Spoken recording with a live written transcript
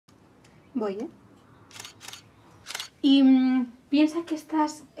Voy, ¿eh? ¿Y piensas que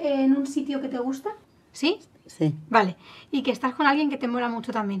estás en un sitio que te gusta? ¿Sí? Sí. Vale. Y que estás con alguien que te mola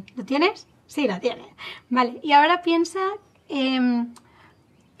mucho también. ¿Lo tienes? Sí, lo tienes. Vale. Y ahora piensa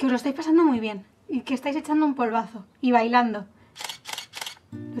que os lo estáis pasando muy bien. Y que estáis echando un polvazo. Y bailando.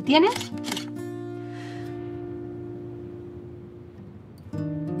 ¿Lo tienes?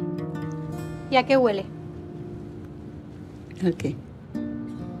 ¿Y a qué huele? ¿A qué?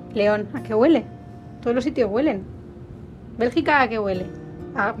 León, ¿a qué huele? Todos los sitios huelen. Bélgica, ¿a qué huele?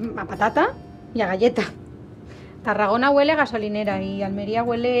 A patata y a galleta. Tarragona huele a gasolinera y Almería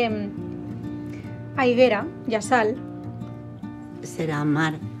huele a higuera y a sal. Será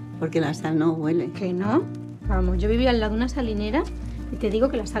mar, porque la sal no huele. ¿Que no? Vamos, yo vivía al lado de una salinera y te digo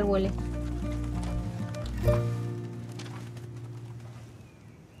que la sal huele.